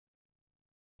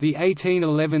The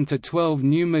 1811–12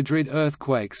 New Madrid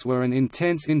earthquakes were an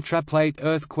intense intraplate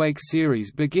earthquake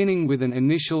series beginning with an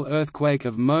initial earthquake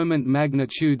of moment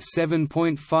magnitude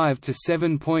 7.5 to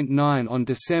 7.9 on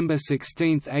December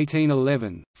 16,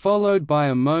 1811, followed by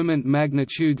a moment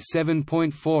magnitude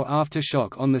 7.4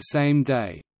 aftershock on the same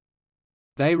day.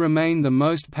 They remain the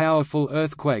most powerful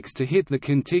earthquakes to hit the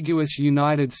contiguous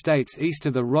United States east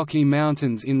of the Rocky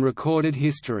Mountains in recorded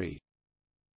history.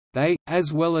 They,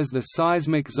 as well as the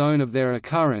seismic zone of their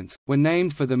occurrence, were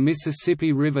named for the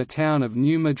Mississippi River town of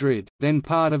New Madrid, then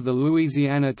part of the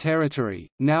Louisiana Territory,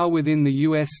 now within the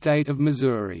U.S. state of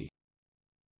Missouri.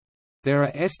 There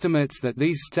are estimates that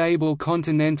these stable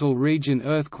continental region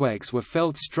earthquakes were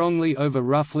felt strongly over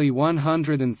roughly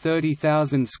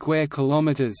 130,000 square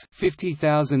kilometers,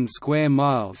 50,000 square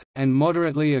miles, and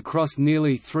moderately across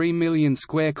nearly 3 million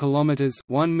square kilometers,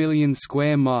 1 million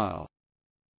square mile.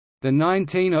 The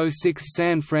 1906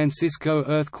 San Francisco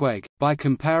earthquake, by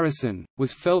comparison,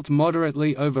 was felt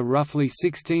moderately over roughly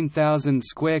 16,000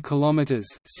 square kilometers,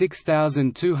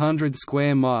 6,200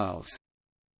 square miles.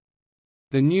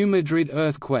 The New Madrid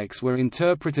earthquakes were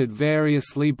interpreted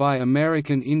variously by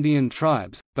American Indian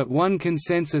tribes, but one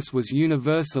consensus was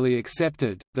universally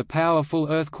accepted: the powerful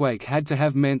earthquake had to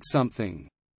have meant something.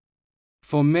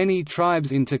 For many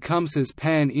tribes in Tecumseh's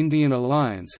Pan-Indian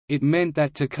alliance, it meant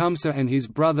that Tecumseh and his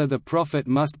brother the Prophet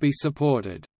must be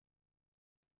supported.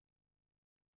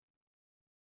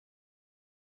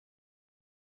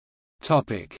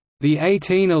 The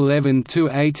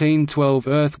 1811–1812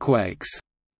 earthquakes.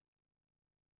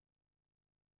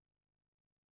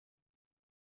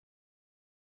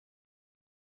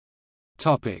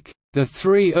 The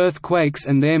three earthquakes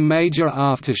and their major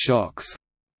aftershocks.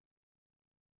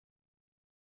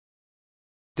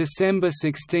 December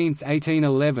 16,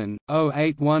 1811,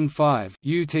 0815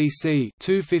 UTC,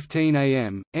 2:15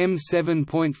 am,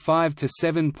 M7.5 to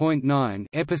 7.9,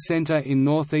 epicenter in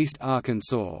northeast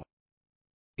Arkansas.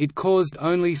 It caused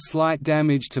only slight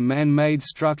damage to man-made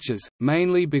structures,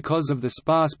 mainly because of the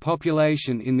sparse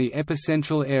population in the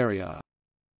epicentral area.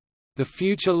 The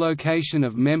future location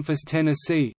of Memphis,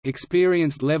 Tennessee,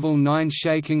 experienced level 9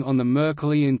 shaking on the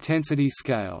Mercalli intensity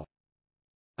scale.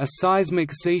 A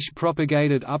seismic siege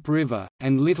propagated upriver,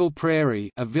 and Little Prairie,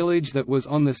 a village that was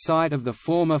on the site of the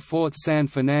former Fort San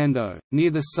Fernando, near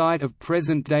the site of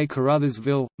present-day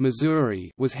Caruthersville,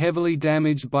 Missouri, was heavily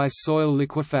damaged by soil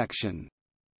liquefaction.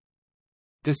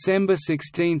 December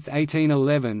 16,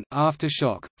 1811,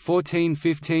 aftershock,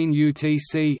 14:15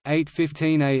 UTC,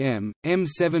 8:15 am,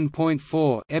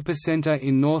 M7.4, epicenter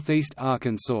in northeast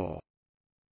Arkansas.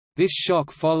 This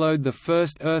shock followed the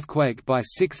first earthquake by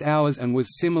 6 hours and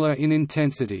was similar in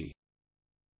intensity.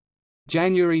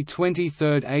 January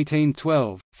 23,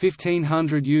 1812,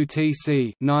 1500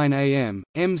 UTC, 9 am,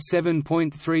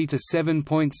 M7.3 to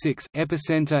 7.6,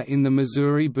 epicenter in the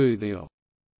Missouri Bootheel.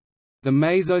 The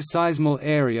mesoseismal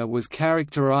area was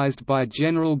characterized by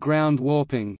general ground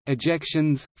warping,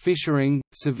 ejections, fissuring,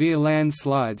 severe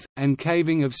landslides, and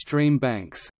caving of stream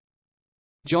banks.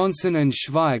 Johnson and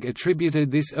Zweig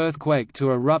attributed this earthquake to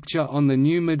a rupture on the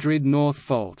New Madrid North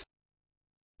Fault.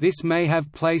 This may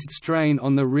have placed strain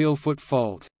on the Reelfoot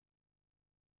Fault.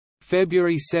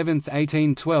 February 7,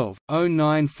 1812,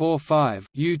 0945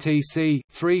 UTC,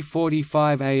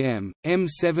 3:45 am,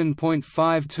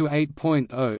 M7.5 to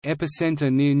 8.0,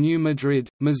 epicenter near New Madrid,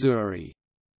 Missouri.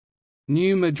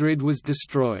 New Madrid was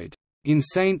destroyed. In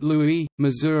St. Louis,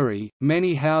 Missouri,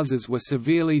 many houses were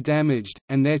severely damaged,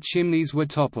 and their chimneys were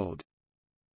toppled.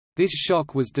 This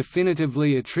shock was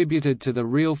definitively attributed to the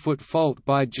Reelfoot Fault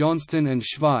by Johnston and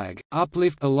Zweig.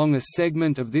 Uplift along a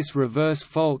segment of this reverse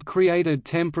fault created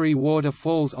temporary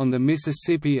waterfalls on the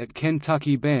Mississippi at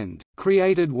Kentucky Bend,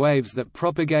 created waves that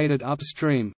propagated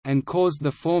upstream, and caused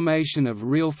the formation of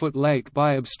Reelfoot Lake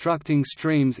by obstructing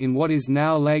streams in what is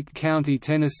now Lake County,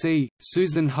 Tennessee.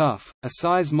 Susan Huff, a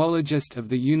seismologist of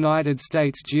the United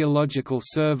States Geological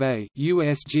Survey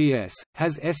 (USGS),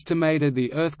 has estimated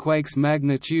the earthquake's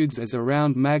magnitudes as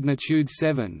around magnitude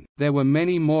 7. There were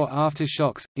many more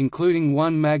aftershocks, including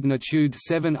one magnitude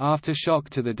 7 aftershock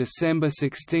to the December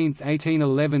 16,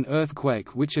 1811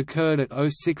 earthquake which occurred at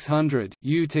 0600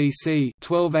 UTC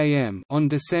 12 am on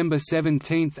December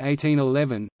 17,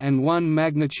 1811, and one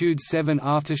magnitude 7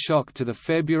 aftershock to the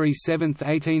February 7,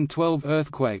 1812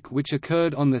 earthquake which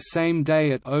occurred on the same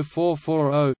day at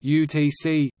 0440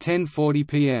 UTC 10:40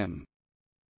 p.m.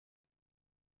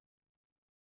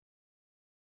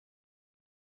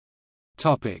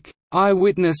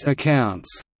 Eyewitness accounts.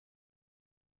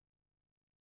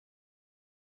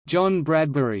 John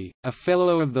Bradbury, a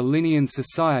Fellow of the Linnean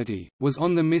Society, was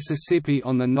on the Mississippi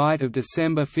on the night of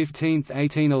December 15,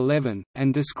 1811,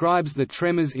 and describes the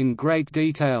tremors in great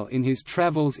detail in his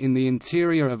travels in the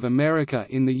interior of America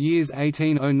in the years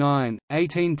 1809,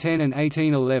 1810 and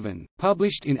 1811,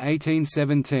 published in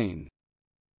 1817.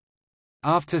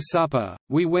 After supper,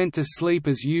 we went to sleep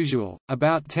as usual,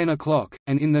 about 10 o'clock,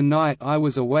 and in the night I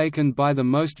was awakened by the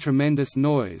most tremendous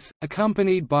noise,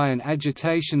 accompanied by an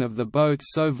agitation of the boat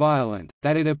so violent,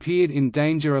 that it appeared in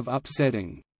danger of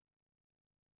upsetting.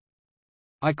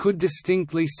 I could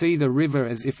distinctly see the river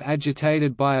as if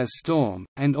agitated by a storm,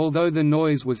 and although the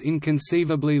noise was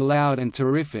inconceivably loud and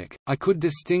terrific, I could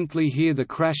distinctly hear the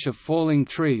crash of falling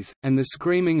trees, and the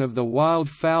screaming of the wild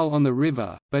fowl on the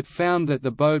river, but found that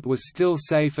the boat was still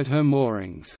safe at her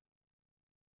moorings.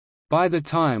 By the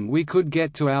time we could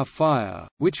get to our fire,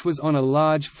 which was on a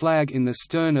large flag in the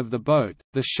stern of the boat,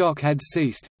 the shock had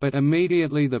ceased, but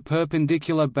immediately the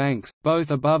perpendicular banks,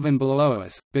 both above and below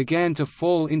us, began to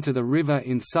fall into the river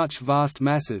in such vast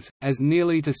masses, as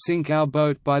nearly to sink our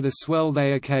boat by the swell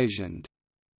they occasioned.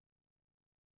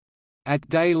 At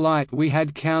daylight we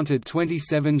had counted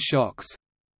 27 shocks.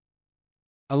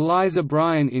 Eliza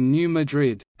Bryan in New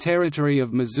Madrid, territory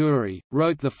of Missouri,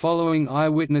 wrote the following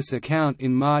eyewitness account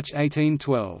in March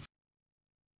 1812.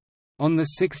 On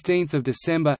 16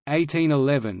 December,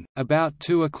 1811, about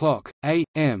 2 o'clock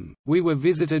a.m., we were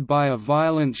visited by a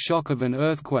violent shock of an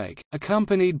earthquake,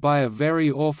 accompanied by a very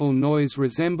awful noise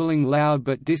resembling loud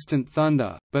but distant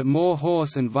thunder, but more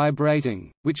hoarse and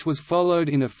vibrating, which was followed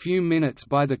in a few minutes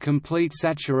by the complete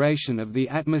saturation of the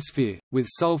atmosphere, with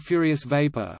sulphurous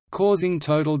vapor, causing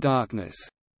total darkness.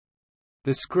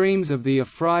 The screams of the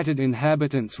affrighted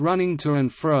inhabitants running to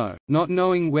and fro, not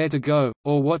knowing where to go,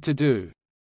 or what to do,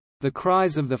 the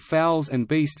cries of the fowls and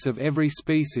beasts of every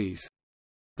species,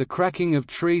 the cracking of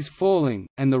trees falling,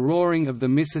 and the roaring of the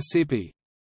Mississippi,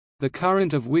 the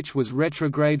current of which was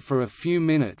retrograde for a few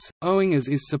minutes, owing as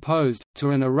is supposed, to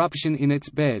an eruption in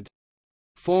its bed,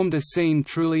 formed a scene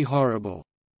truly horrible.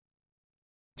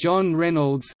 John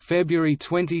Reynolds (February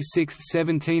 26,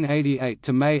 1788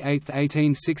 to May 8,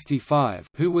 1865),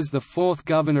 who was the 4th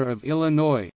governor of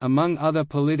Illinois, among other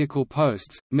political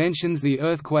posts, mentions the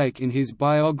earthquake in his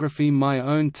biography My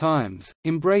Own Times,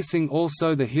 embracing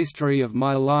also the history of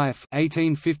my life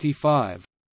 1855.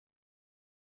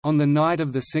 On the night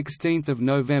of 16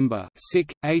 November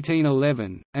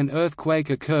 1811, an earthquake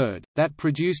occurred, that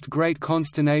produced great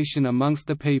consternation amongst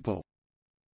the people.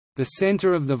 The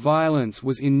center of the violence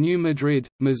was in New Madrid,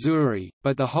 Missouri,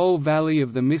 but the whole valley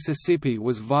of the Mississippi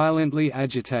was violently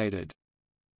agitated.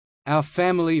 Our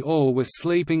family all were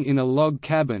sleeping in a log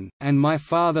cabin, and my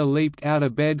father leaped out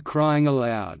of bed crying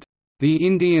aloud, "The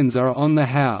Indians are on the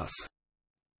house!"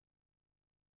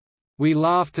 We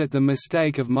laughed at the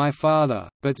mistake of my father,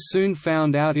 but soon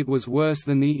found out it was worse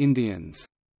than the Indians.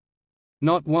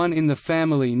 Not one in the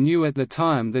family knew at the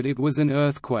time that it was an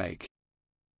earthquake.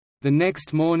 The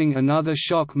next morning another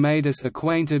shock made us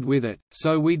acquainted with it,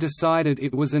 so we decided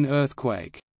it was an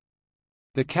earthquake.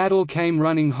 The cattle came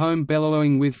running home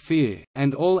bellowing with fear,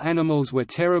 and all animals were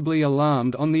terribly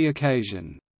alarmed on the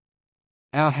occasion.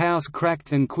 Our house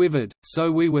cracked and quivered,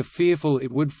 so we were fearful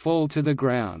it would fall to the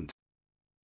ground.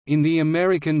 In the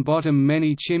American bottom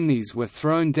many chimneys were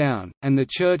thrown down, and the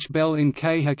church bell in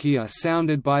Cahokia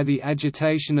sounded by the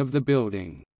agitation of the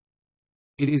building.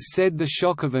 It is said the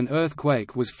shock of an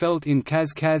earthquake was felt in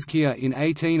Kaskaskia in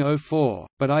 1804,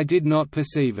 but I did not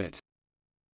perceive it.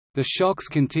 The shocks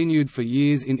continued for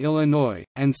years in Illinois,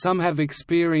 and some have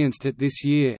experienced it this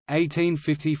year,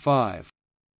 1855.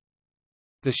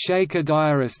 The Shaker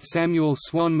diarist Samuel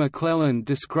Swan McClellan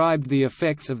described the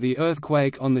effects of the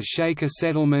earthquake on the Shaker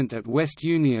settlement at West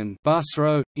Union,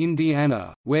 Busrow,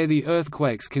 Indiana, where the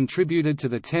earthquakes contributed to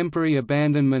the temporary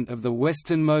abandonment of the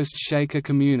westernmost Shaker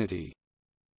community.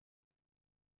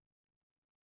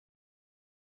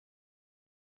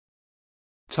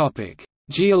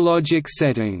 Geologic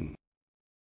setting.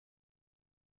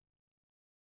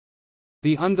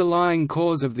 The underlying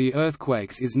cause of the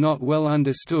earthquakes is not well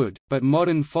understood, but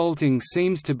modern faulting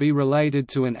seems to be related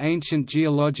to an ancient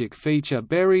geologic feature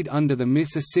buried under the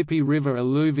Mississippi River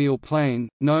alluvial plain,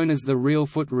 known as the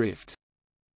Reelfoot Rift.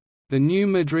 The New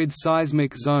Madrid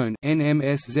Seismic Zone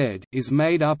 (NMSZ) is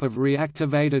made up of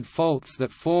reactivated faults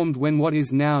that formed when what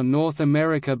is now North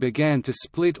America began to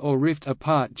split or rift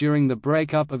apart during the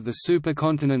breakup of the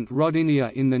supercontinent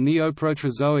Rodinia in the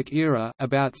Neoproterozoic era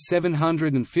about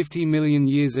 750 million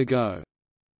years ago.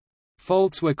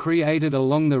 Faults were created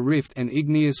along the rift and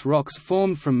igneous rocks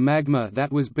formed from magma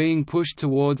that was being pushed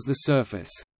towards the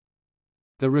surface.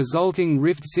 The resulting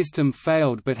rift system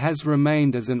failed but has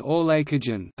remained as an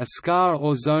oerleikogen, a scar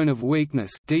or zone of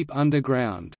weakness, deep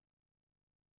underground.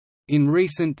 In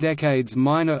recent decades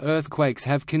minor earthquakes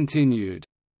have continued.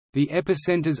 The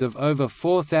epicenters of over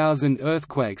 4,000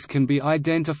 earthquakes can be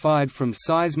identified from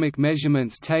seismic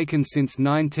measurements taken since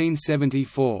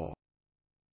 1974.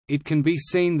 It can be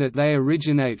seen that they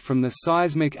originate from the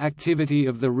seismic activity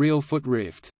of the Reelfoot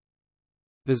Rift.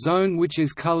 The zone which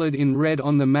is colored in red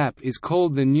on the map is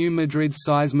called the New Madrid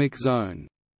seismic zone.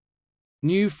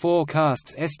 New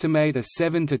forecasts estimate a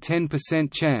 7 to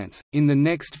 10% chance, in the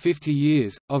next 50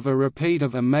 years, of a repeat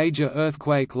of a major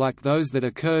earthquake like those that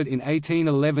occurred in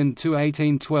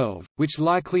 1811–1812, which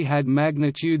likely had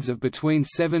magnitudes of between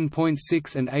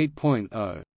 7.6 and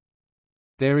 8.0.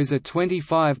 There is a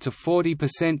 25 to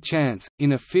 40% chance,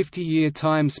 in a 50-year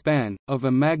time span, of a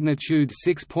magnitude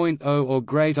 6.0 or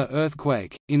greater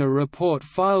earthquake. In a report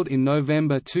filed in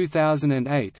November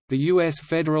 2008, the U.S.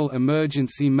 Federal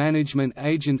Emergency Management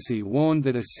Agency warned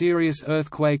that a serious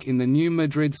earthquake in the New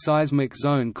Madrid seismic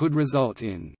zone could result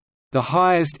in the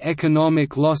highest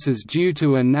economic losses due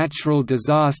to a natural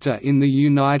disaster in the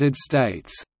United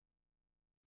States,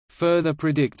 further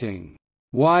predicting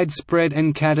widespread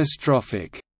and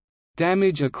catastrophic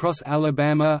damage across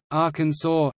Alabama,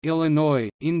 Arkansas, Illinois,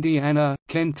 Indiana,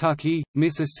 Kentucky,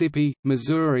 Mississippi,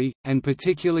 Missouri, and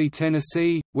particularly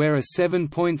Tennessee, where a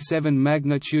 7.7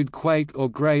 magnitude quake or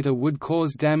greater would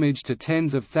cause damage to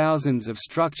tens of thousands of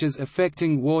structures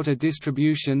affecting water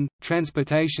distribution,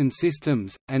 transportation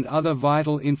systems, and other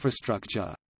vital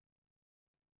infrastructure.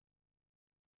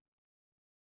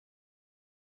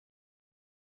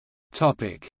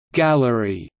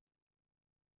 Gallery.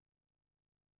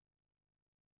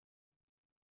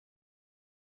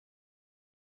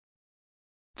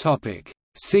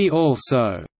 See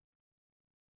also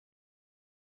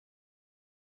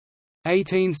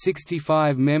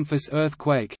 1865 Memphis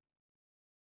earthquake,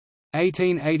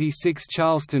 1886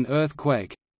 Charleston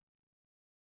earthquake,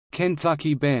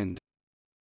 Kentucky Bend.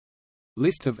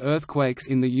 List of earthquakes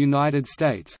in the United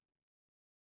States.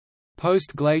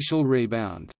 Post-glacial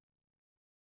rebound.